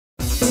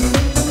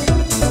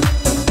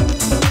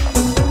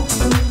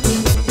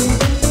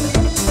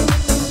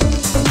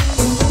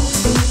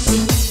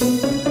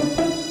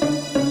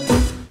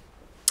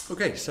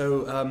Okay,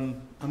 so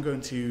I'm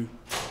going to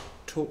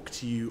talk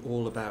to you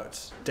all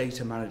about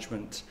data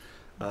management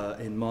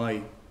in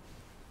my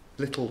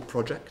little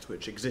project,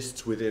 which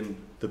exists within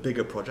the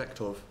bigger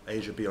project of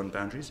Asia Beyond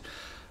Boundaries.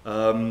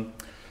 My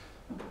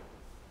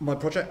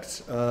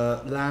project,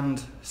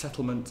 Land,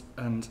 Settlement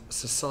and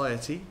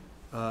Society,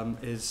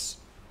 is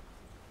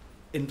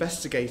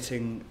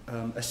investigating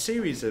a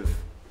series of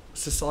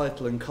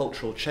societal and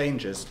cultural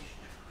changes,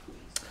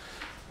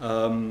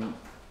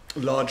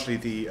 largely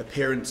the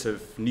appearance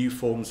of new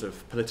forms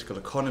of political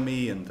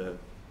economy and the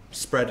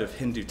spread of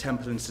Hindu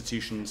temple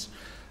institutions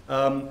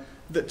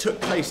that took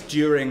place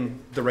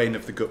during the reign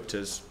of the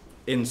Guptas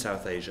in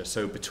South Asia,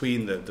 so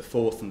between the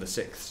 4th and the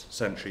 6th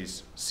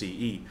centuries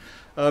CE.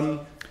 A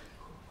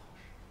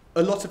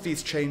lot of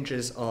these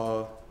changes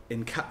are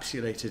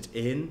encapsulated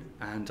in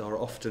and are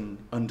often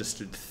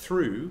understood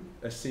through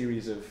a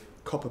series of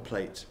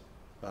copperplate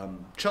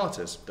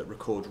charters that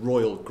record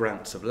royal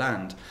grants of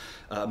land,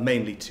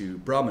 mainly to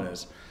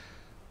Brahmanas,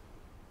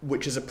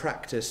 which is a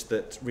practice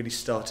that really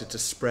started to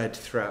spread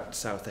throughout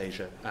South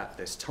Asia at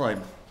this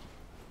time.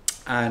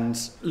 And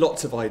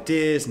lots of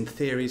ideas and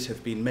theories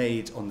have been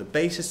made on the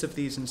basis of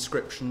these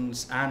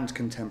inscriptions and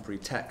contemporary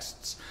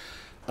texts,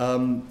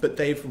 but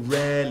they've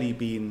rarely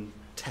been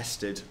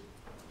tested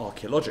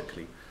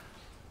archaeologically.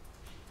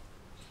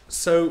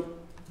 So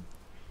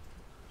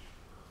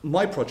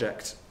my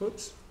project,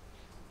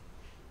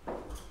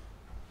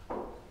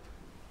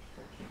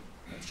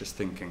 just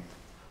thinking.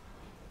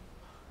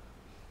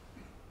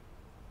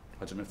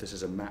 I don't know if this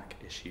is a Mac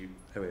issue.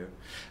 There we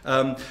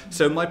go.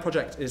 So my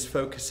project is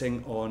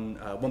focusing on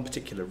one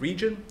particular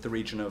region, the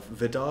region of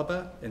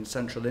Vidarbha in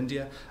central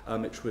India,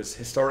 which was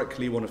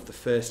historically one of the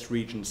first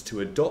regions to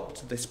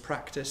adopt this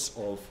practice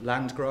of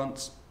land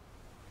grants.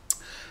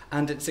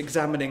 And it's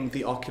examining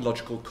the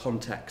archaeological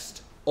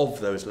context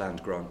of those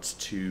land grants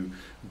to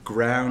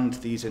ground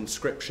these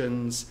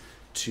inscriptions,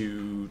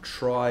 to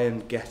try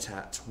and get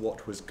at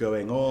what was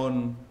going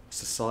on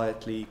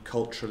societally,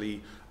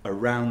 culturally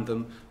around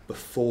them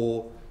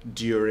before,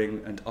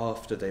 during and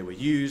after they were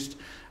used,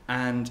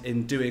 and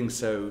in doing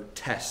so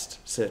test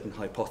certain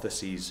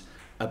hypotheses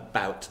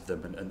about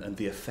them and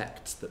the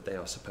effects that they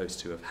are supposed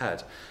to have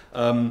had.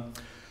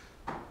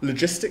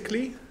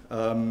 Logistically,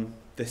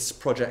 this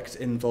project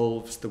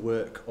involves the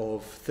work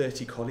of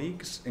 30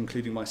 colleagues,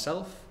 including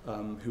myself,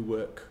 who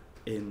work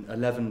in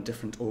 11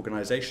 different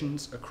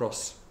organisations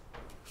across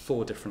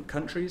 4 different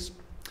countries.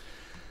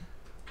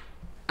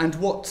 And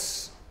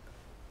what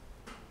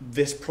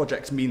this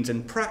project means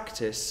in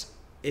practice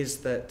is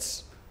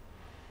that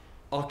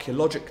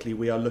archaeologically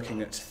we are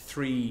looking at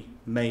 3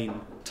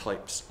 main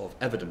types of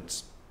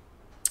evidence.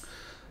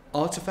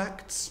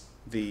 Artifacts,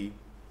 the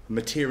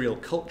material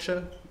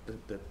culture,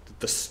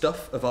 the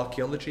stuff of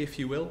archaeology, if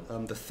you will,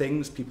 the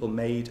things people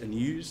made and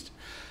used.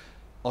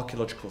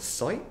 Archaeological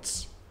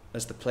sites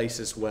as the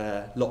places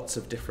where lots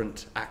of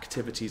different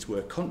activities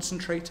were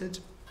concentrated.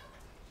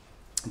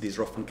 These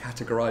are often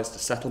categorized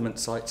as settlement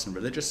sites and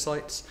religious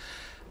sites.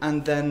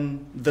 And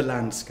then the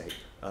landscape,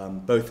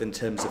 both in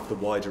terms of the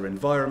wider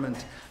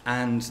environment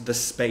and the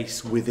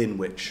space within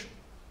which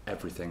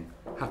everything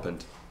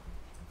happened.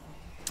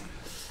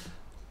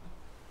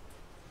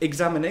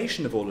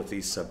 Examination of all of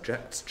these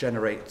subjects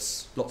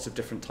generates lots of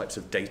different types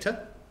of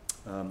data.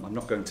 I'm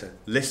not going to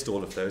list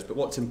all of those, but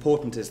what's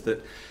important is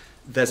that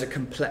there's a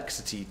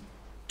complexity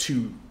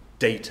to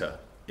data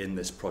in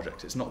this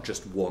project. It's not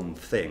just one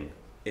thing.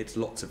 It's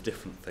lots of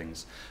different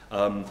things.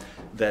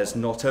 There's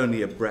not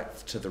only a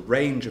breadth to the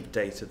range of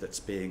data that's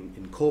being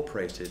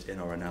incorporated in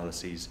our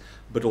analyses,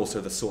 but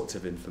also the sorts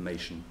of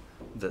information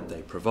that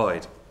they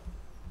provide.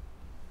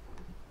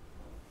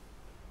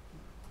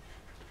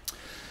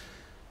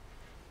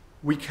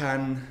 We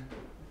can,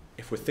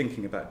 if we're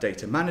thinking about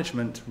data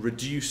management,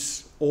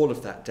 reduce all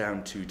of that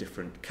down to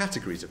different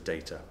categories of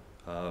data.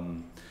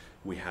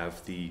 We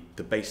have the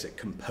basic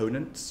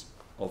components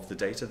of the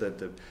data,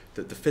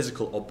 the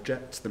physical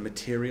objects, the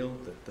material,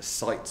 the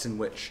sites in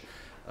which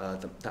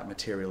that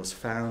material is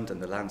found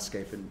and the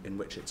landscape in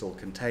which it's all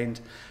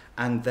contained,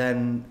 and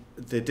then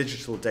the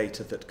digital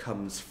data that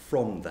comes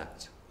from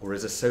that or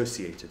is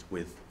associated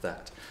with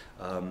that,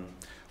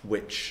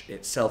 which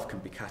itself can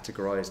be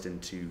categorized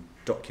into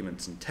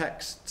documents and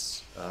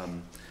texts,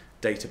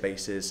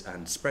 databases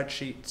and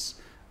spreadsheets,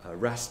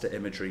 raster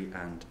imagery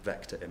and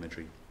vector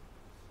imagery.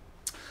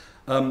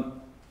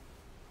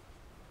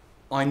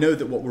 I know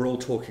that what we're all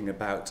talking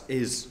about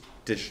is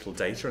digital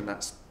data, and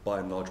that's by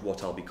and large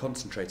what I'll be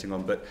concentrating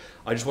on, but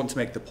I just want to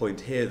make the point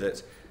here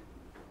that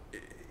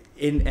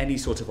in any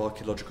sort of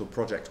archaeological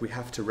project we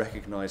have to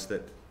recognize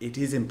that it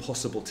is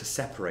impossible to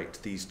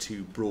separate these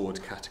 2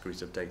 broad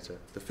categories of data,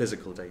 the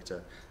physical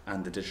data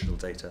and the digital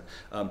data.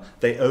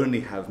 They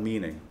only have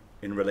meaning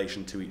in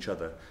relation to each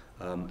other,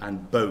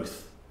 and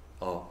both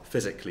are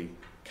physically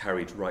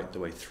carried right the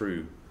way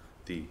through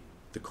the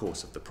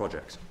course of the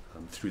project,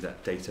 through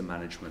that data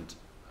management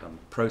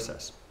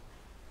process.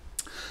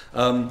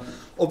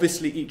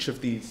 Obviously, each of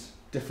these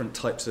different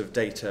types of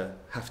data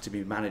have to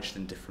be managed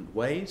in different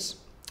ways.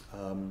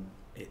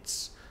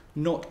 It's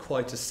Not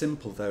quite as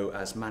simple, though,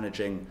 as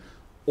managing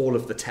all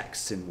of the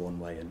texts in one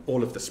way and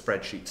all of the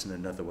spreadsheets in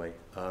another way,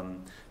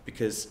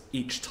 because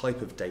each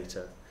type of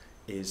data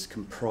is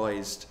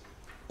comprised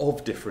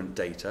of different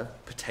data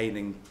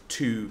pertaining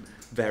to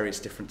various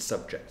different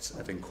subjects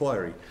of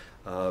inquiry,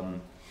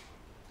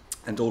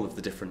 and all of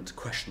the different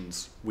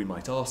questions we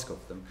might ask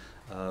of them.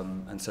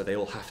 And so they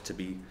all have to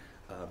be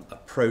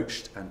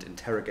approached and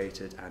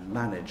interrogated and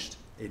managed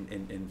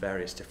in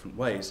various different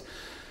ways.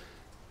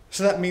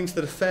 So that means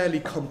that a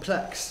fairly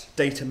complex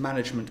data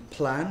management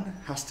plan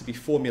has to be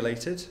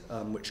formulated,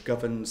 which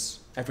governs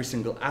every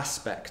single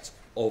aspect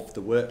of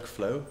the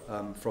workflow,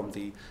 from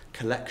the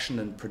collection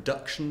and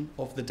production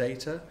of the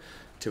data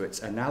to its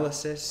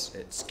analysis,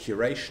 its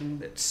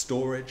curation, its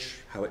storage,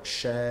 how it's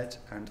shared,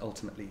 and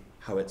ultimately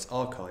how it's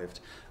archived.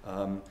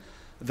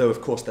 Though,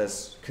 of course,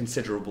 there's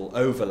considerable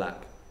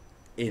overlap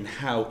in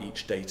how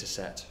each data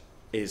set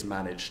is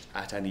managed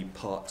at any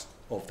part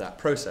of that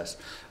process.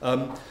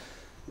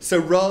 So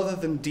rather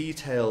than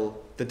detail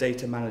the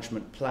data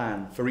management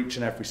plan for each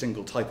and every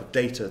single type of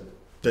data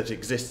that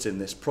exists in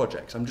this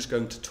project, I'm just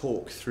going to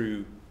talk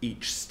through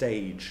each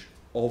stage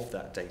of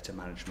that data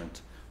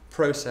management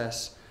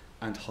process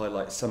and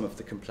highlight some of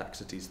the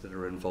complexities that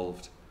are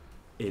involved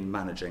in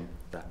managing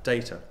that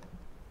data.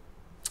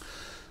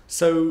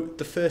 So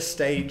the first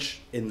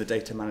stage in the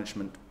data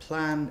management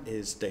plan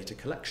is data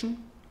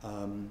collection.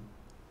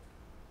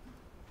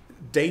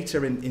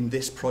 Data in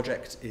this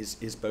project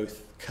is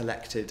both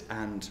collected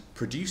and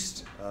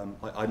produced.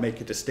 I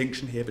make a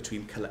distinction here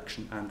between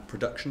collection and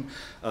production.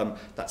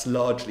 That's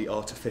largely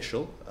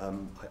artificial.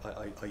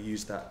 I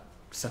use that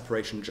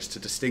separation just to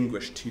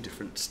distinguish two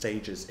different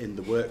stages in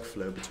the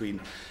workflow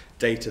between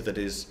data that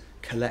is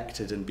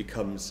collected and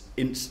becomes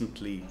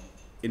instantly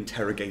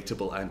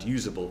interrogatable and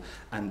usable,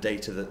 and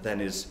data that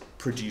then is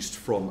produced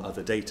from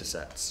other data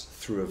sets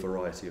through a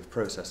variety of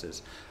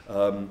processes.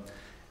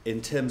 In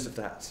terms of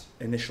that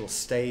initial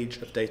stage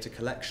of data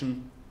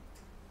collection,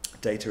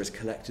 data is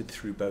collected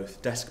through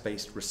both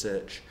desk-based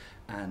research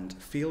and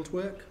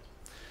fieldwork.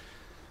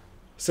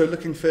 So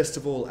looking first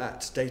of all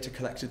at data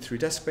collected through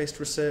desk-based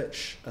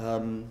research,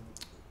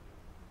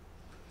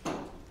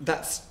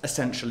 that's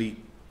essentially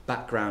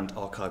background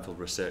archival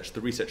research,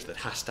 the research that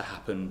has to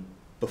happen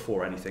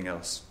before anything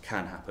else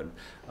can happen.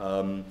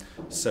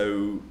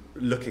 So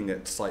looking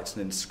at sites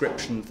and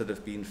inscriptions that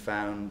have been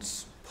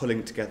found,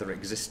 pulling together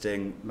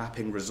existing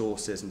mapping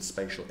resources and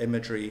spatial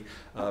imagery,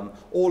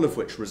 all of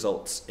which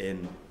results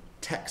in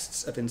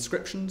texts of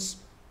inscriptions,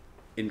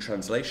 in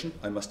translation,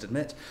 I must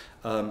admit,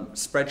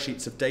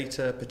 spreadsheets of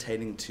data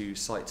pertaining to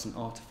sites and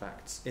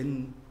artifacts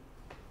in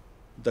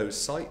those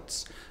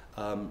sites,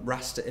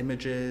 raster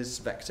images,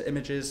 vector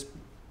images,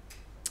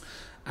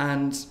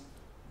 and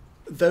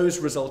those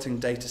resulting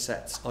data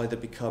sets either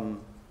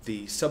become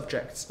the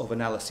subjects of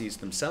analyses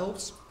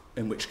themselves,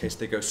 in which case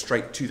they go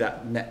straight to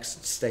that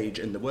next stage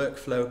in the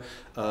workflow,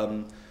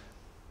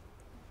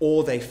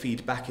 or they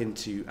feed back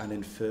into and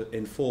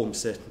inform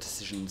certain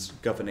decisions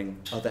governing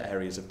other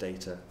areas of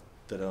data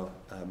that are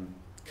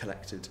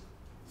collected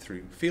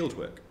through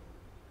fieldwork.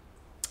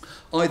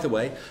 Either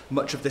way,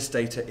 much of this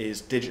data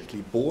is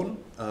digitally born.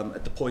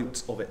 At the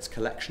point of its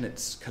collection,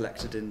 it's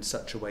collected in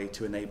such a way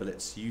to enable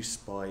its use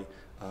by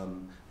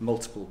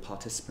multiple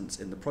participants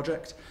in the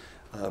project.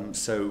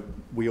 So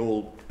we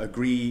all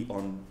agree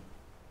on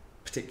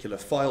particular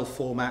file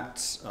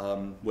formats,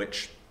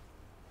 which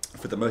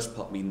for the most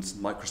part means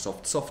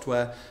Microsoft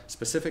software,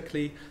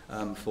 specifically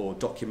for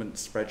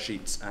documents,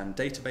 spreadsheets and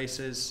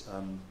databases,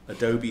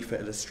 Adobe for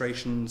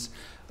illustrations.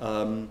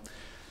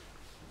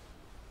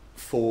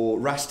 For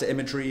raster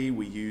imagery,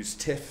 we use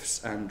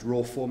TIFFs and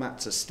RAW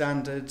formats as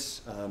standard.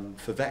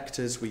 For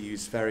vectors, we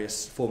use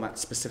various formats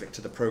specific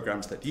to the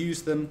programs that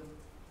use them.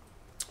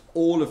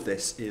 All of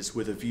this is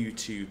with a view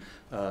to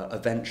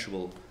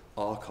eventual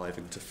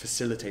archiving, to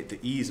facilitate the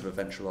ease of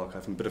eventual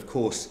archiving. But of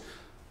course,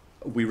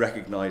 we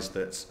recognize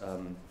that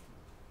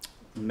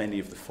many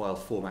of the file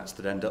formats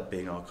that end up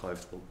being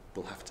archived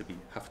will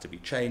have to be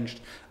changed.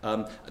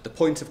 At the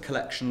point of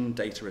collection,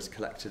 data is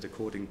collected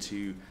according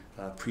to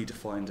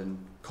predefined and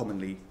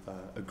commonly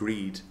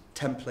agreed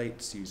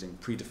templates using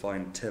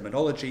predefined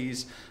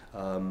terminologies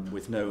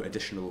with no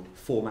additional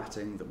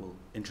formatting that will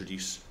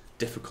introduce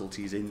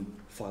difficulties in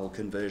file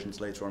conversions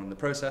later on in the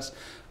process.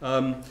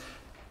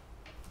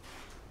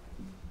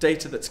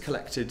 Data that's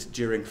collected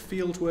during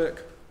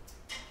fieldwork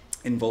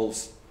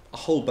involves a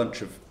whole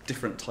bunch of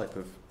different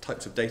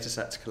types of data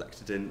sets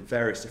collected in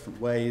various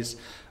different ways.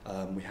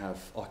 We have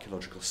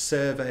archaeological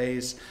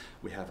surveys,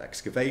 we have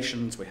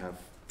excavations, we have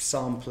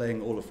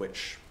sampling, all of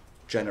which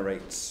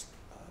generates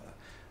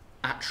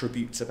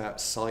attributes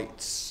about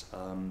sites,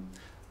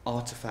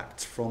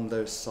 artifacts from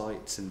those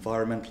sites,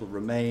 environmental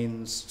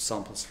remains,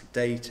 samples for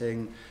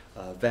dating,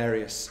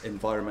 various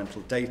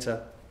environmental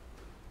data.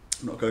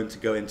 I'm not going to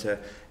go into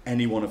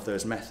any one of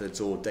those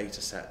methods or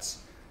data sets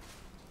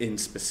in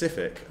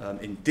specific.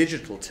 In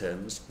digital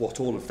terms, what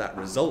all of that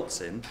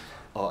results in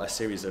are a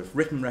series of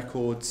written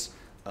records,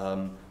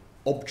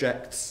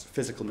 objects,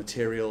 physical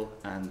material,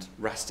 and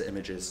raster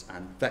images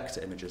and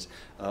vector images.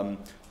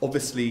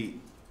 Obviously,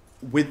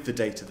 with the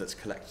data that's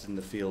collected in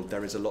the field,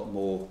 there is a lot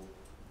more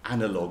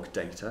analog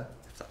data,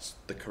 if that's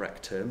the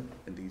correct term,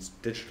 in these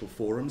digital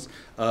forums,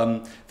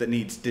 that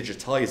needs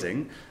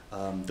digitizing.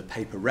 The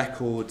paper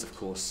records, of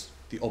course,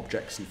 the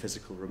objects and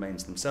physical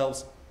remains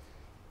themselves.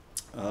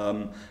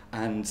 And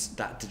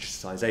that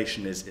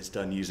digitization is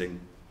done using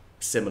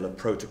similar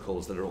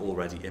protocols that are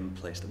already in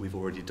place, that we've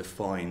already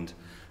defined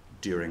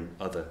during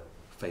other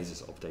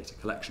phases of data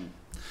collection.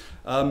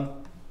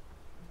 On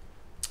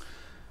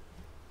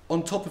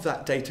top of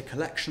that data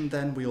collection,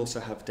 then, we also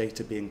have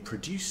data being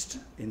produced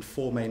in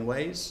four main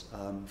ways.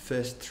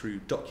 First, through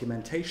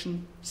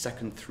documentation,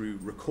 second, through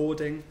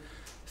recording,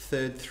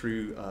 third,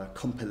 through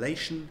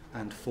compilation,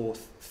 and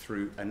fourth,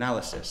 through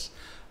analysis.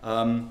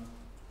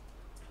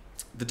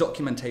 The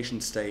documentation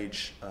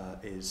stage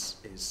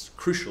is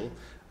crucial.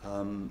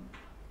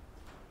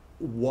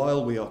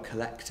 While we are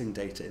collecting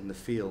data in the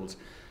field,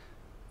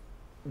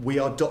 we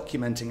are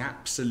documenting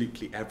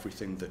absolutely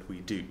everything that we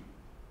do.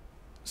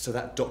 So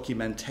that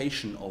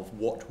documentation of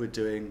what we're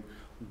doing,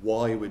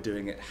 why we're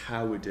doing it,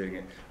 how we're doing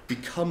it,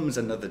 becomes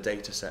another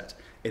data set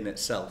in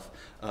itself.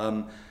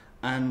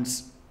 And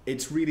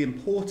it's really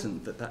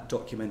important that that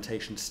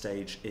documentation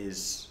stage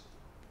is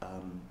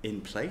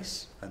in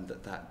place and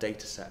that that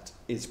data set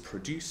is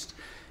produced.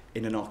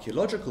 In an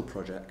archaeological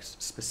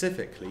project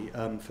specifically,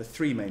 for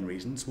three main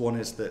reasons. One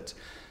is that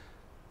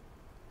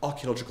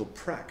archaeological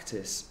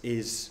practice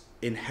is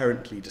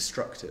inherently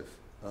destructive.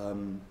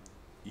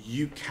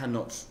 You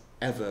cannot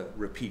ever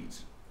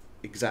repeat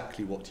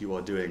exactly what you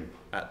are doing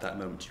at that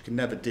moment. You can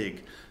never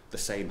dig the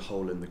same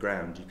hole in the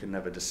ground. You can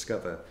never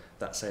discover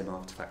that same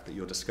artifact that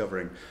you're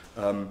discovering.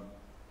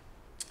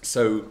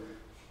 So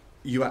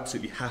you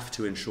absolutely have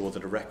to ensure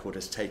that a record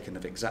is taken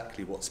of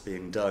exactly what's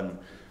being done,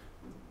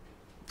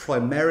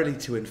 primarily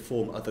to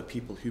inform other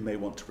people who may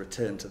want to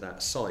return to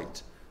that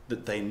site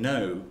that they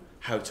know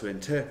how to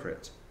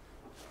interpret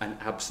an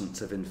absence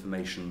of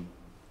information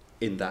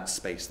in that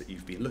space that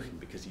you've been looking,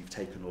 because you've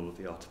taken all of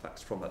the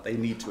artifacts from it. They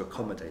need to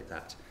accommodate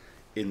that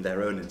in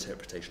their own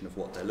interpretation of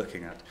what they're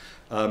looking at.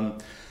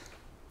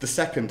 The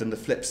second and the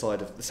flip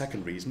side of the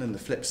second reason, and the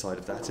flip side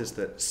of that, is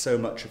that so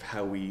much of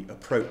how we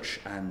approach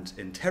and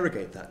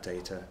interrogate that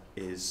data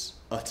is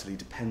utterly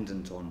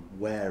dependent on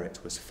where it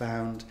was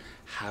found,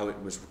 how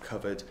it was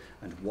recovered,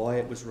 and why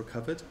it was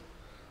recovered.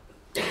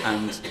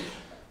 And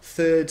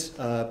third,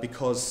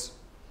 because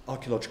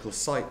archaeological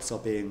sites are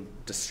being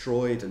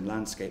destroyed and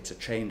landscapes are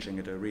changing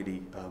at a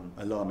really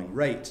alarming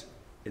rate,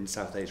 in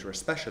South Asia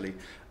especially,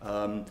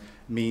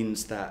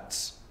 means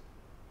that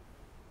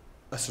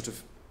a sort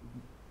of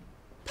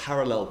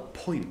parallel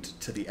point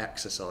to the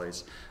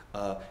exercise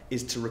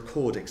is to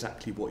record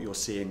exactly what you're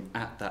seeing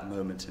at that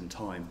moment in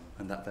time,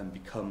 and that then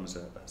becomes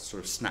a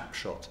sort of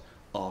snapshot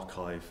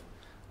archive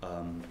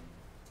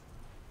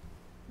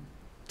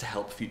to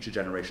help future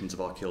generations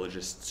of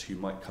archaeologists who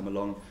might come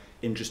along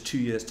in just 2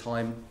 years'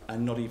 time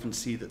and not even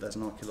see that there's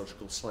an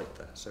archaeological site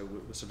there. So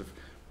we're sort of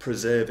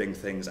preserving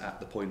things at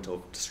the point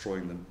of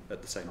destroying them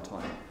at the same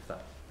time, if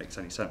that makes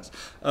any sense.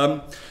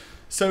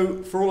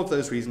 So for all of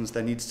those reasons,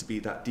 there needs to be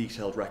that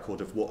detailed record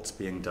of what's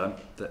being done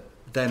that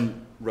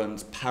then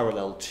runs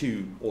parallel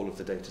to all of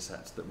the data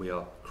sets that we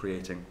are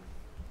creating.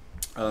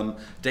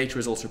 Data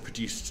is also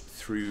produced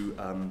through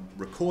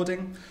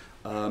recording.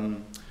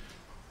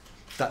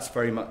 That's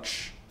very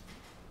much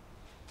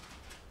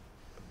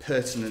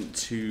pertinent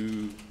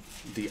to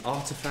the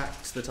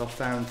artifacts that are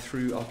found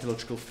through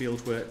archaeological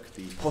fieldwork,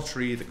 the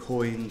pottery, the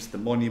coins, the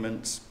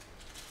monuments.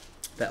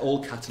 They're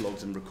all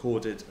catalogued and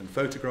recorded and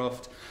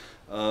photographed.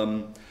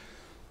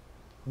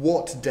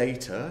 What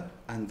data,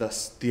 and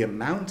thus the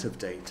amount of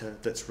data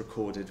that's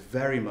recorded,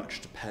 very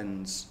much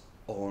depends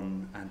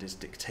on and is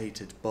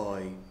dictated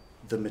by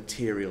the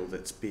material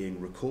that's being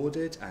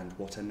recorded and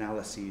what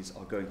analyses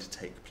are going to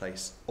take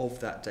place of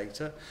that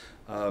data.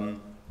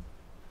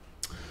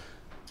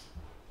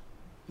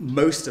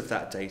 Most of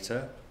that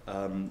data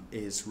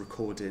is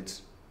recorded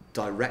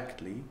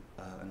directly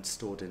and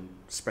stored in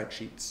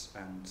spreadsheets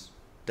and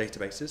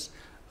databases.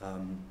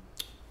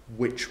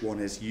 Which one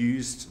is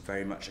used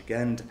very much,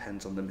 again,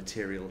 depends on the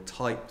material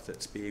type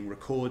that's being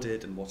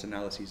recorded and what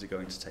analyses are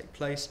going to take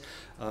place.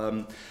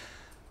 And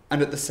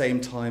at the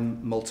same time,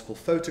 multiple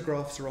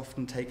photographs are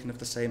often taken of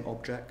the same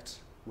object,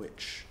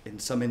 which in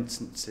some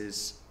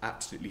instances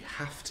absolutely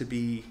have to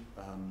be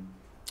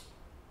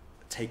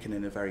taken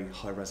in a very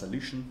high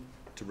resolution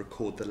to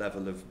record the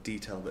level of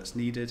detail that's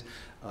needed.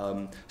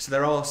 So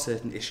there are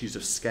certain issues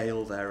of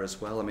scale there as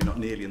well. I mean, not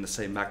nearly in the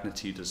same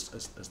magnitude as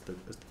the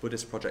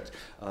Buddhist project,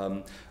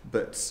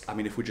 but I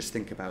mean, if we just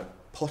think about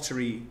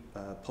pottery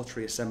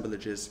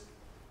assemblages,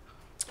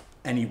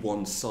 any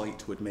one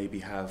site would maybe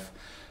have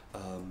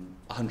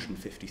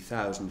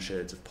 150,000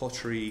 sherds of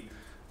pottery.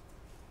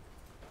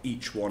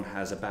 Each one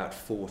has about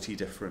 40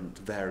 different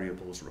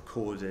variables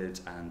recorded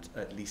and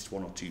at least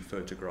 1 or 2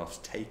 photographs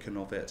taken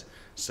of it.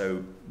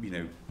 So, you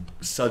know,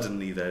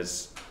 suddenly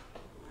there's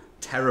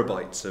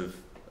terabytes of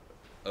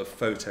of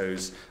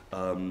photos,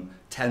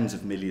 tens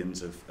of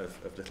millions of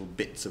little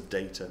bits of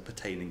data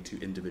pertaining to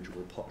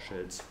individual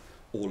potsherds,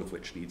 all of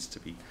which needs to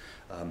be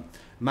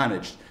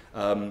managed.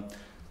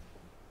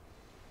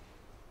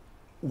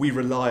 We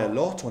rely a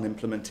lot on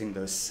implementing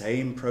those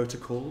same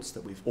protocols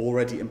that we've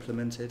already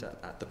implemented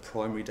at the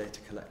primary data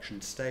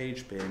collection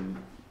stage, being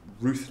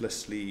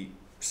ruthlessly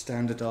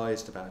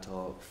standardized about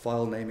our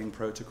file naming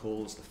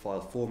protocols, the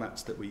file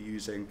formats that we're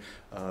using,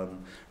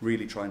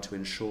 really trying to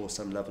ensure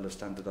some level of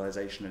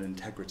standardization and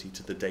integrity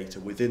to the data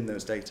within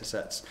those data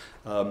sets.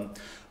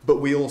 But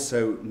we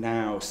also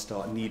now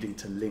start needing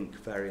to link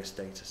various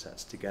data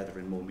sets together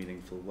in more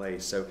meaningful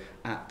ways. So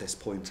at this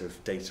point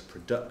of data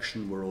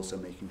production, we're also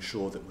making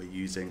sure that we're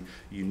using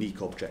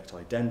unique object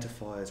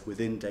identifiers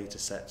within data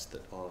sets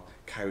that are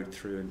carried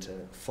through into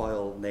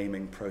file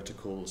naming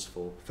protocols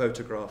for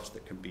photographs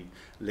that can be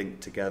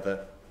linked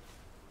together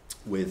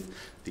with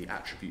the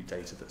attribute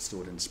data that's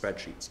stored in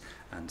spreadsheets,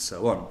 and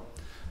so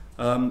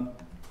on.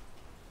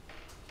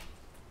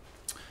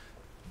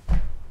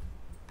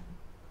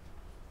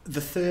 The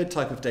third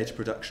type of data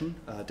production,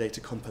 data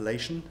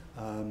compilation.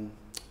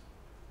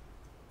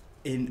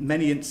 In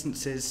many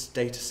instances,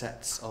 data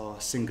sets are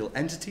single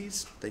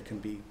entities. They can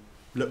be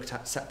looked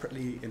at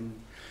separately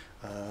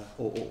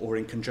or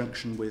in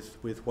conjunction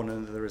with one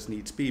another as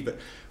needs be. But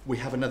we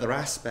have another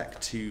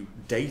aspect to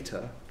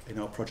data in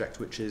our project,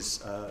 which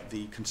is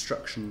the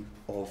construction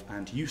of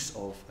and use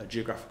of a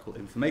geographical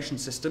information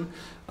system,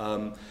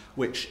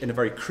 which in a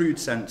very crude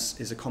sense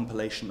is a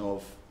compilation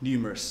of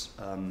numerous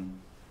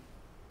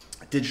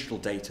digital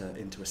data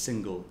into a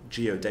single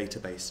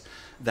geodatabase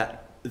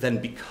that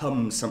then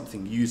becomes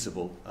something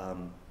usable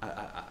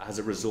as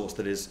a resource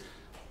that is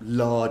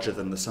larger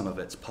than the sum of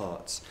its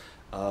parts.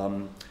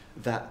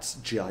 That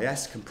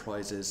GIS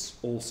comprises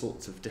all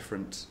sorts of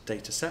different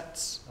data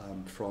sets,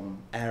 from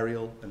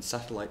aerial and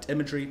satellite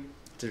imagery,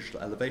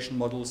 digital elevation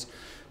models,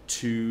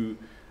 to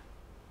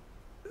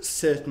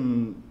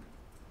certain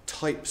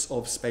types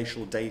of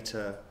spatial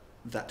data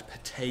that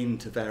pertain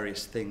to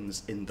various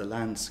things in the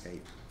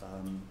landscape.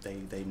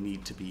 They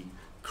need to be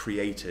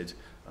created.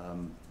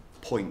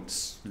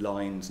 Points,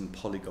 lines, and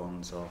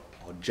polygons are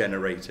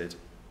generated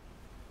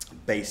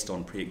based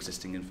on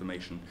pre-existing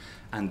information,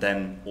 and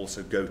then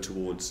also go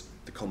towards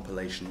the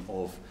compilation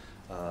of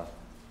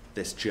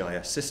this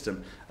GIS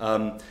system.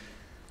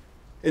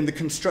 In the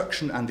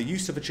construction and the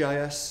use of a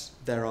GIS,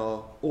 there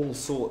are all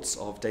sorts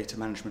of data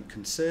management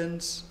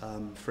concerns.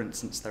 For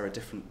instance, there are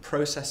different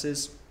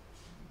processes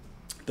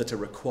that are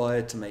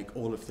required to make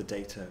all of the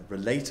data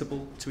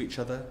relatable to each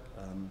other,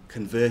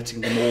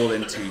 converting them all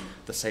into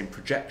the same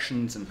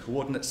projections and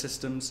coordinate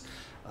systems.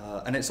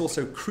 And it's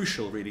also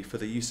crucial, really, for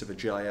the use of a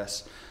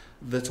GIS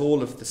that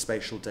all of the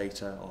spatial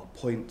data, our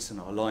points and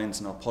our lines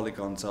and our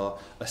polygons, are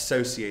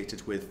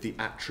associated with the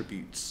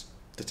attributes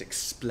that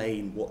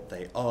explain what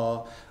they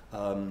are.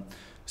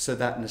 So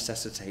that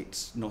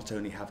necessitates not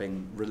only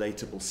having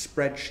relatable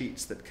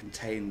spreadsheets that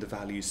contain the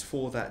values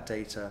for that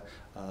data,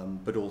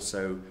 but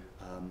also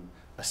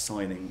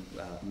assigning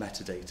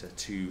metadata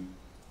to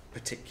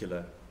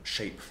particular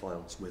shape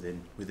files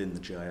within the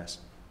GIS.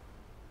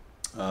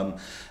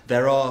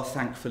 There are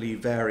thankfully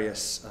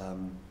various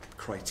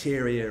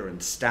criteria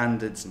and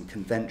standards and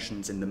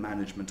conventions in the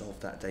management of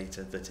that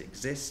data that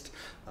exist,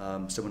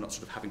 so we're not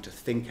sort of having to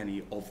think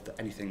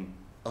anything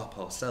up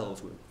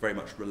ourselves. We're very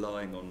much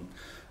relying on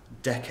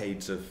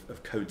decades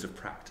of codes of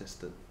practice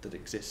that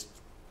exist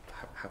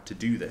how to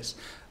do this.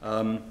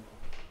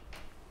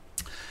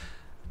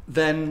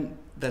 Then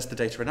there's the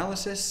data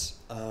analysis.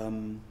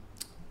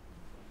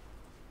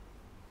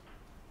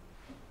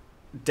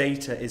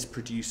 Data is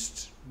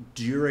produced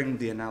during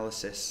the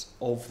analysis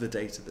of the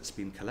data that's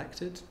been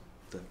collected,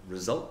 the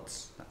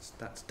results,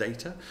 that's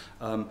data,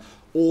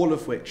 all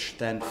of which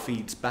then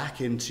feeds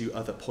back into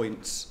other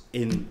points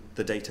in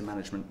the data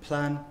management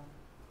plan.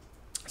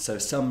 So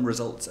some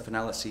results of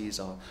analyses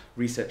are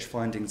research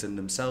findings in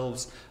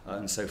themselves,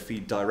 and so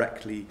feed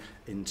directly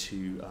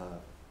into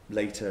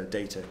later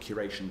data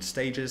curation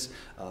stages.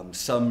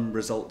 Some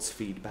results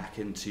feed back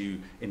into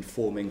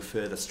informing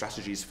further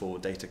strategies for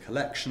data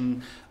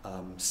collection.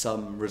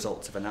 Some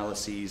results of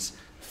analyses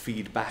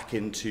feed back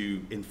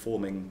into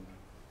informing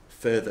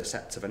further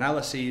sets of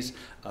analyses,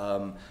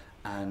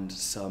 and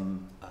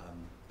some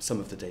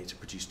of the data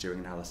produced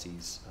during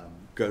analyses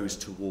goes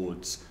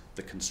towards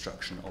the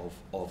construction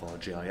of our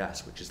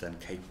GIS, which is then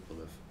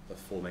capable of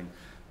forming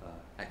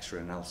extra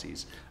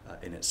analyses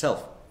in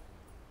itself.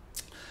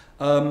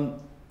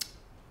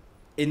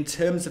 In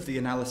terms of the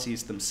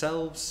analyses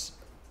themselves,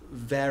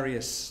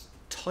 various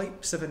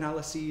types of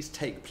analyses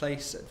take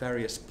place at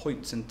various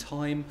points in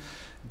time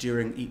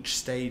during each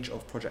stage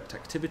of project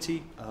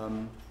activity.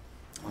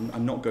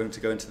 I'm not going to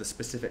go into the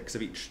specifics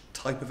of each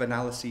type of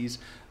analyses,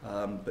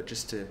 but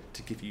just to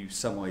give you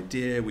some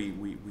idea,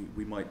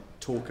 we might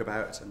talk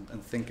about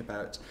and think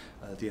about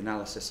the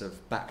analysis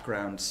of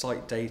background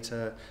site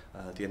data,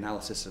 the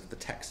analysis of the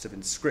text of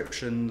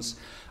inscriptions,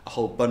 a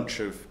whole bunch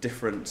of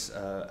different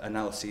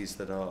analyses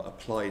that are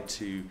applied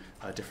to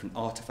different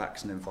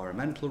artifacts and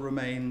environmental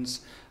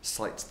remains.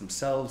 Sites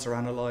themselves are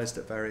analysed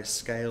at various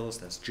scales.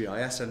 There's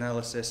GIS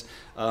analysis.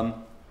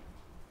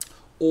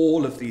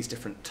 All of these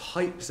different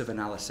types of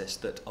analysis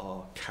that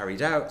are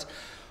carried out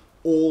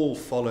all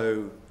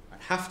follow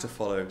and have to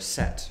follow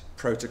set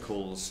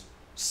protocols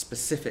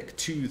specific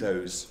to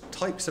those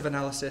types of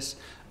analysis.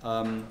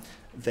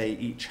 They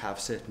each have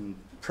certain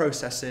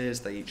processes,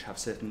 they each have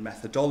certain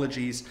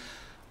methodologies,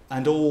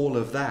 and all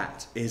of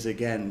that is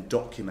again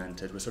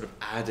documented. We're sort of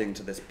adding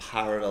to this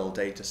parallel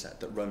data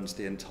set that runs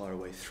the entire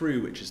way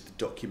through, which is the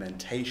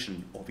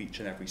documentation of each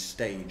and every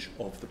stage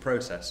of the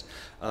process.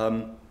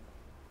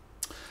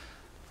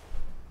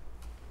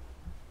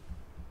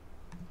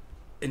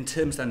 In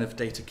terms then of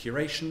data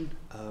curation,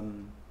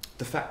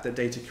 the fact that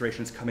data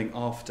curation is coming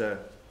after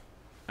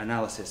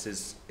analysis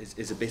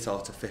is a bit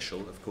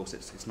artificial. Of course,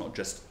 it's not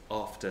just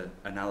after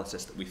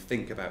analysis that we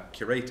think about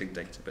curating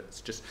data, but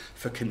it's just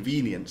for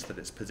convenience that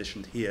it's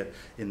positioned here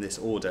in this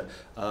order.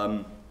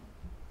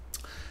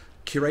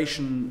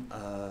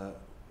 Curation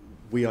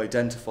we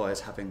identify as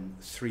having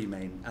three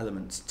main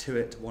elements to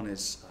it. One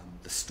is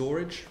the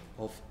storage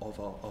of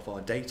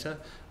our data,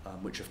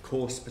 which of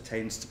course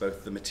pertains to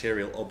both the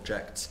material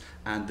objects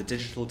and the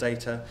digital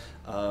data,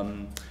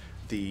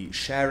 the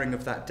sharing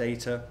of that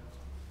data,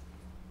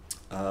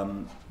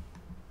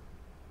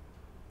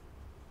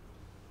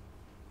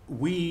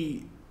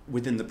 we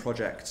within the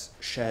project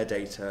share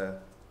data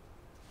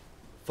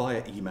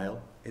via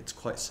email. It's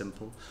quite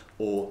simple,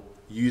 or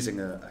using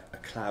a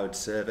cloud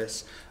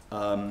service.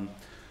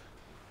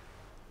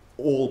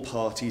 All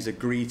parties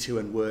agree to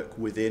and work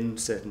within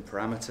certain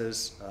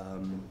parameters,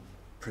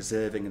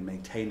 preserving and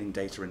maintaining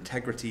data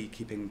integrity,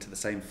 keeping to the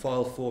same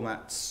file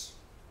formats,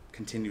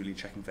 continually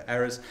checking for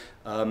errors.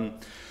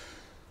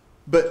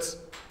 But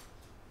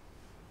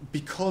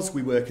because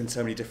we work in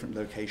so many different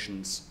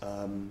locations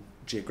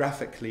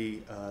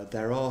geographically,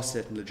 there are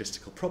certain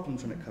logistical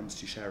problems when it comes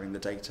to sharing the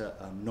data.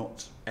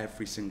 Not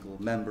every single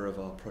member of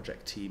our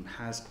project team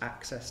has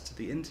access to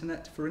the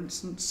internet, for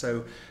instance.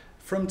 So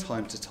from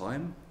time to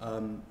time,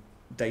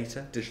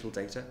 digital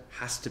data,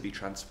 has to be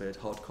transferred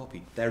hard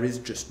copy. There is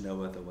just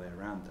no other way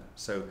around that.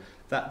 So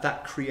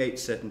that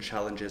creates certain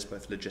challenges,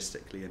 both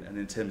logistically and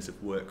in terms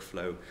of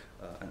workflow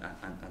and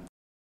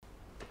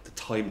the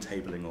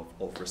timetabling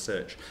of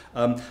research.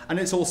 And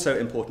it's also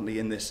importantly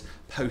in this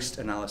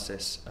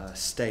post-analysis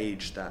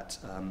stage that's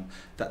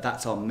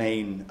our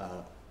main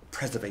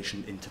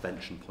preservation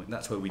intervention point.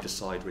 That's where we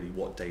decide really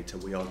what data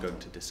we are going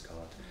to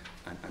discard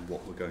and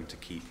what we're going to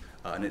keep.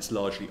 And it's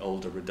largely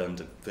older,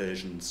 redundant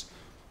versions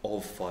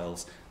of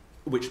files,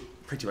 which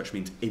pretty much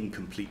means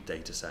incomplete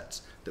data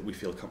sets that we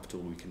feel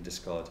comfortable we can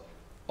discard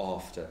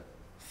after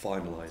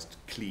finalized,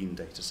 clean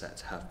data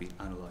sets have been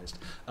analysed.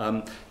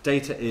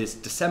 Data is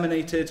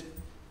disseminated,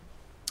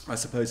 I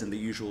suppose, in the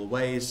usual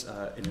ways,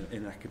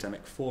 in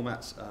academic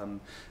formats,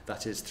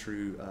 that is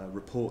through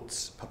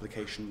reports,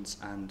 publications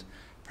and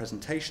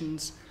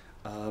presentations.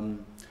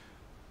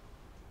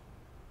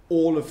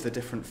 All of the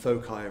different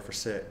foci of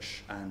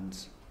research and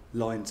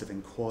lines of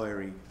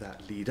inquiry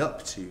that lead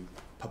up to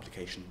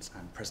publications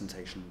and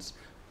presentations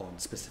on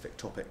specific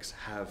topics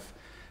have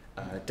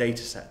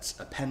data sets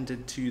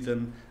appended to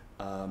them,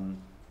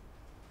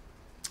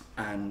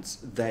 and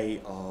they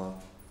are,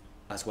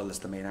 as well as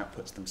the main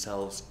outputs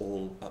themselves,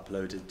 all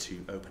uploaded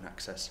to open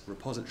access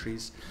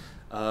repositories,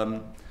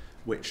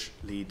 which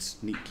leads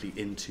neatly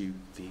into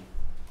the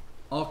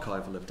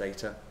archival of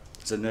data.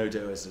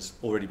 Zenodo, as has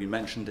already been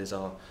mentioned, is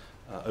our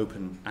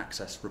open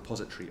access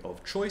repository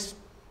of choice.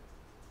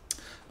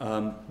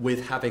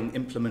 With having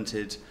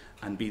implemented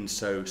and been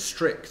so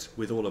strict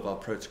with all of our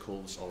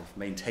protocols of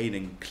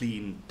maintaining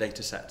clean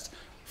data sets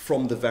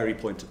from the very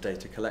point of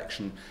data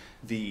collection,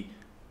 the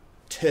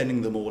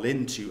turning them all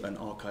into an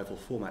archival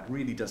format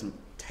really doesn't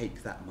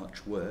take that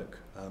much work.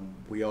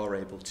 We are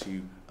able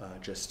to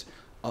just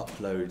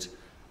upload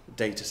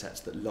data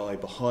sets that lie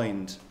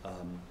behind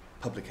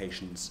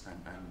publications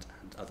and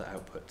other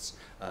outputs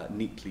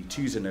neatly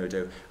to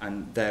Zenodo,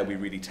 and there we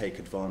really take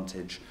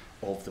advantage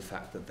of the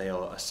fact that they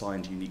are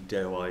assigned unique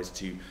DOIs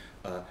to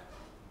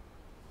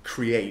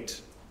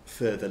create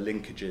further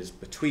linkages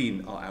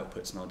between our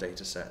outputs and our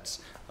data sets,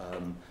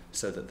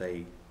 so that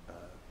they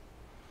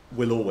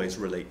will always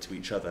relate to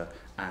each other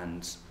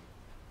and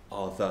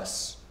are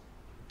thus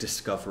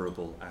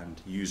discoverable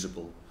and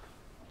usable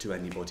to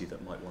anybody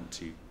that might want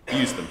to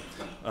use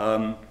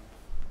them.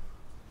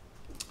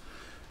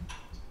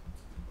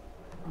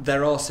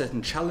 There are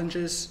certain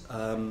challenges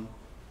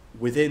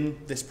within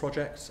this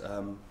project.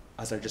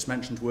 As I just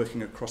mentioned,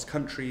 working across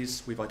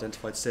countries, we've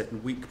identified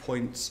certain weak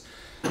points,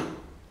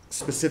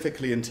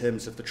 specifically in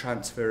terms of the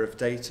transfer of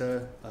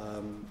data,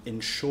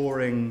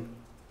 ensuring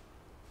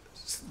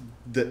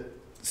that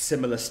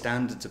similar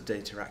standards of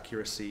data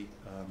accuracy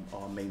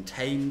are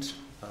maintained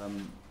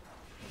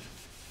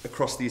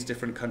across these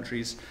different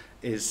countries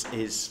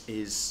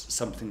is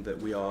something that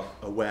we are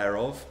aware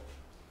of.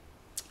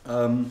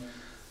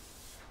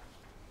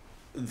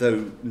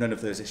 Though none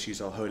of those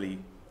issues are wholly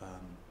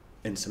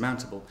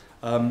insurmountable.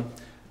 On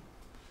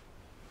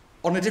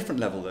a different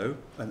level though,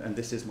 and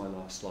this is my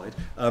last slide,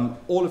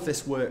 all of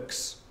this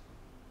works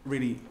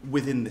really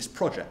within this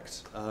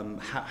project.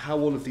 How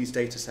all of these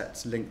data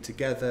sets link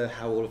together,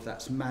 how all of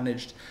that's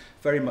managed,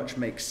 very much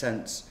makes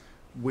sense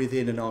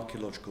within an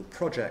archaeological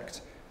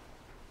project,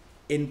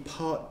 in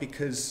part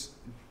because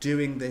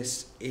doing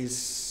this is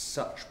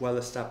such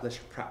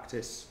well-established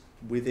practice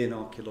within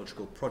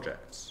archaeological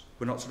projects.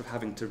 We're not sort of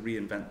having to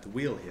reinvent the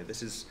wheel here.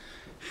 This is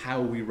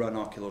how we run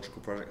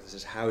archaeological projects. This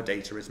is how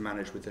data is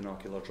managed within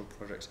archaeological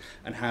projects,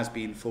 and has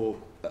been for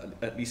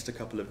at least a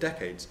couple of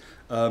decades.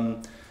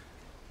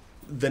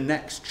 The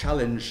next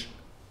challenge,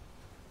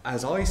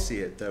 as I see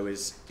it, though,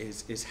 is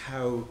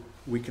how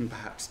we can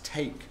perhaps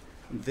take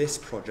this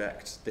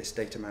project, this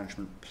data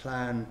management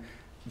plan,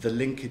 the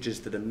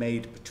linkages that are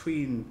made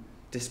between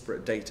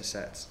disparate data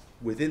sets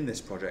within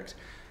this project,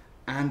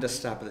 and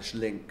establish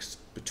links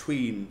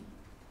between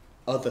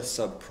other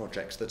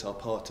sub-projects that are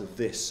part of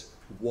this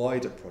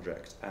wider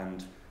project,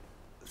 and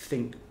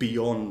think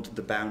beyond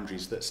the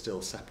boundaries that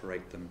still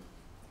separate them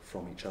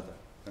from each other.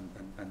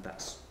 And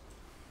that's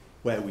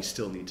where we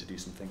still need to do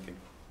some thinking.